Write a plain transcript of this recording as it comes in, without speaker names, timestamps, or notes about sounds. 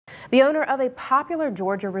The owner of a popular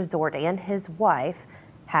Georgia resort and his wife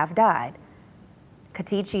have died.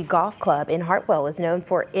 Katichi Golf Club in Hartwell is known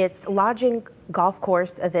for its lodging, golf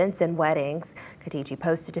course, events, and weddings. Katichi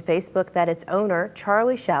posted to Facebook that its owner,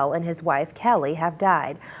 Charlie Shell, and his wife, Kelly, have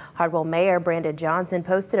died. Hartwell Mayor Brandon Johnson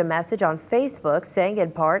posted a message on Facebook saying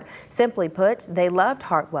in part, simply put, they loved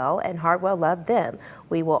Hartwell and Hartwell loved them.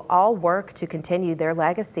 We will all work to continue their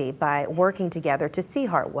legacy by working together to see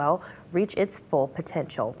Hartwell reach its full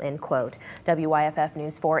potential, end quote. WYFF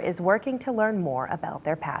News 4 is working to learn more about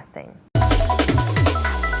their passing.